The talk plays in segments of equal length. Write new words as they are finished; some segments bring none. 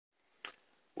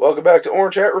Welcome back to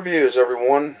Orange Hat Reviews,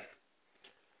 everyone.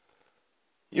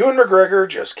 Ewan McGregor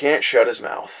just can't shut his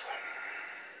mouth.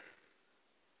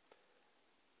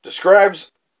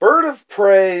 Describes Bird of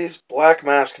Prey's Black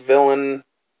Mask villain,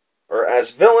 or as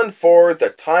villain for the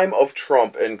time of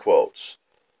Trump, in quotes.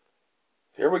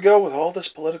 Here we go with all this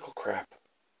political crap.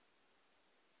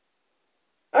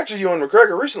 Actor Ewan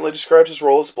McGregor recently described his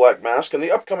role as Black Mask in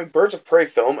the upcoming Birds of Prey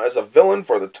film as a villain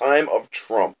for the time of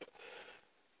Trump.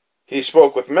 He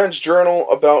spoke with Men's Journal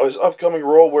about his upcoming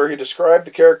role, where he described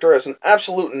the character as an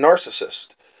absolute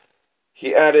narcissist.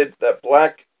 He added that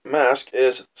Black Mask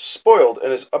is spoiled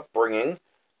in his upbringing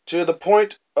to the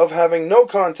point of having no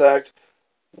contact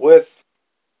with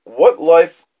what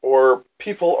life or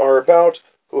people are about,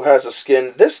 who has a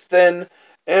skin this thin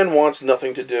and wants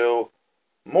nothing to do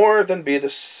more than be the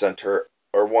center,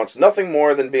 or wants nothing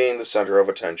more than being the center of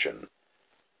attention.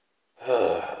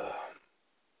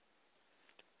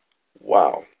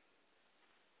 Wow.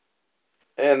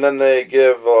 And then they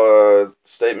give a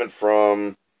statement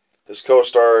from his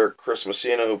co-star Chris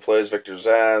Messina, who plays Victor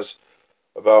Zsasz,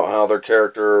 about how their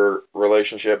character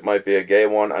relationship might be a gay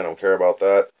one. I don't care about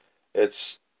that.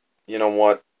 It's, you know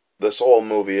what, this whole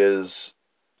movie is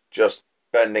just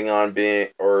bending on being,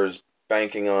 or is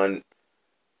banking on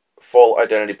full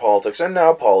identity politics, and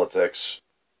now politics.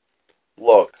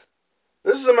 Look,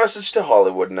 this is a message to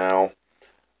Hollywood now.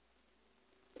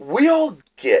 We all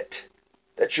get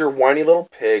that you're whiny little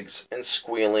pigs and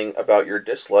squealing about your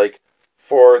dislike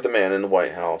for the man in the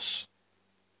White House.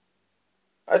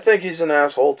 I think he's an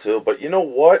asshole too, but you know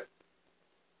what?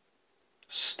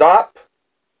 Stop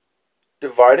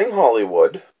dividing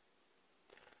Hollywood.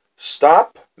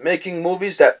 Stop making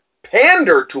movies that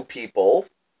pander to people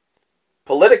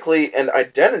politically and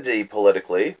identity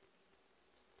politically,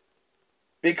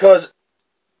 because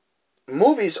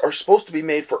movies are supposed to be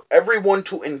made for everyone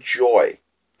to enjoy.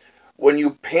 When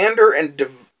you pander and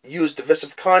use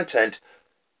divisive content,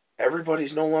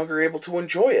 everybody's no longer able to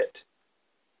enjoy it.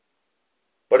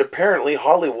 But apparently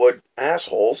Hollywood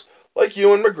assholes like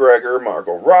Ewan McGregor,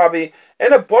 Margot Robbie,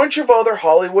 and a bunch of other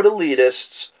Hollywood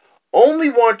elitists only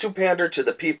want to pander to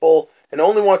the people and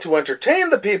only want to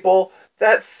entertain the people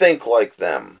that think like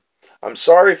them. I'm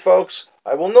sorry, folks.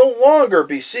 I will no longer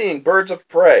be seeing Birds of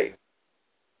Prey.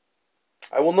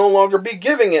 I will no longer be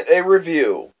giving it a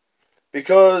review,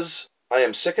 because I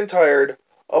am sick and tired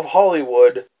of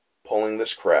Hollywood pulling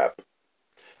this crap.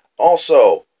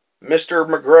 Also, Mr.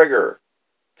 McGregor,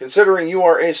 considering you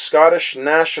are a Scottish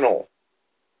national,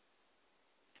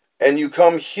 and you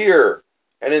come here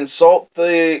and insult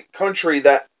the country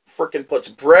that frickin' puts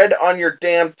bread on your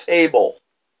damn table,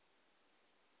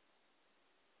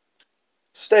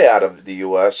 stay out of the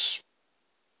U.S.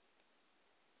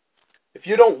 If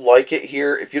you don't like it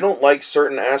here, if you don't like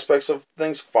certain aspects of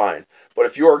things, fine. But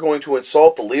if you are going to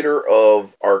insult the leader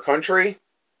of our country,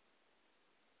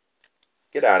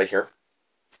 get out of here.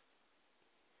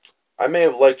 I may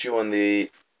have liked you in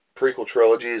the prequel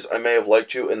trilogies. I may have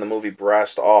liked you in the movie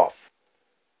Brassed Off.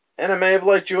 And I may have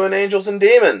liked you in Angels and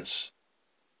Demons.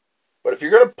 But if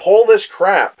you're going to pull this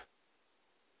crap,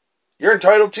 you're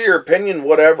entitled to your opinion,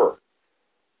 whatever.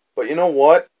 But you know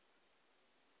what?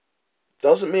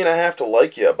 Doesn't mean I have to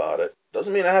like you about it.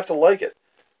 Doesn't mean I have to like it.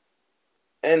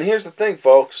 And here's the thing,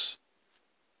 folks.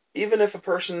 Even if a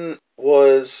person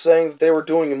was saying that they were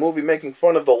doing a movie making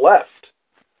fun of the left,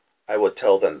 I would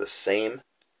tell them the same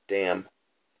damn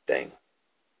thing.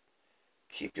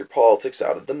 Keep your politics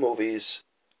out of the movies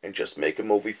and just make a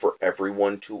movie for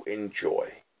everyone to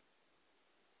enjoy.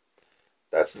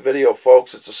 That's the video,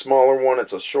 folks. It's a smaller one.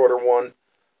 It's a shorter one.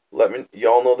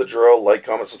 Y'all know the drill. Like,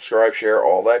 comment, subscribe, share,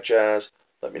 all that jazz.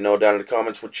 Let me know down in the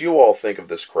comments what you all think of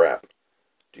this crap.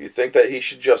 Do you think that he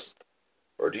should just,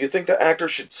 or do you think the actor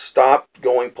should stop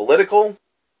going political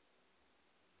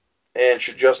and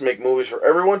should just make movies for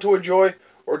everyone to enjoy?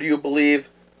 Or do you believe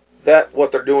that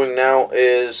what they're doing now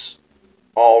is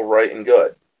all right and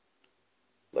good?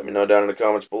 Let me know down in the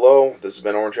comments below. This has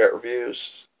been Orange Hat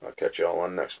Reviews. I'll catch y'all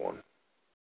on the next one.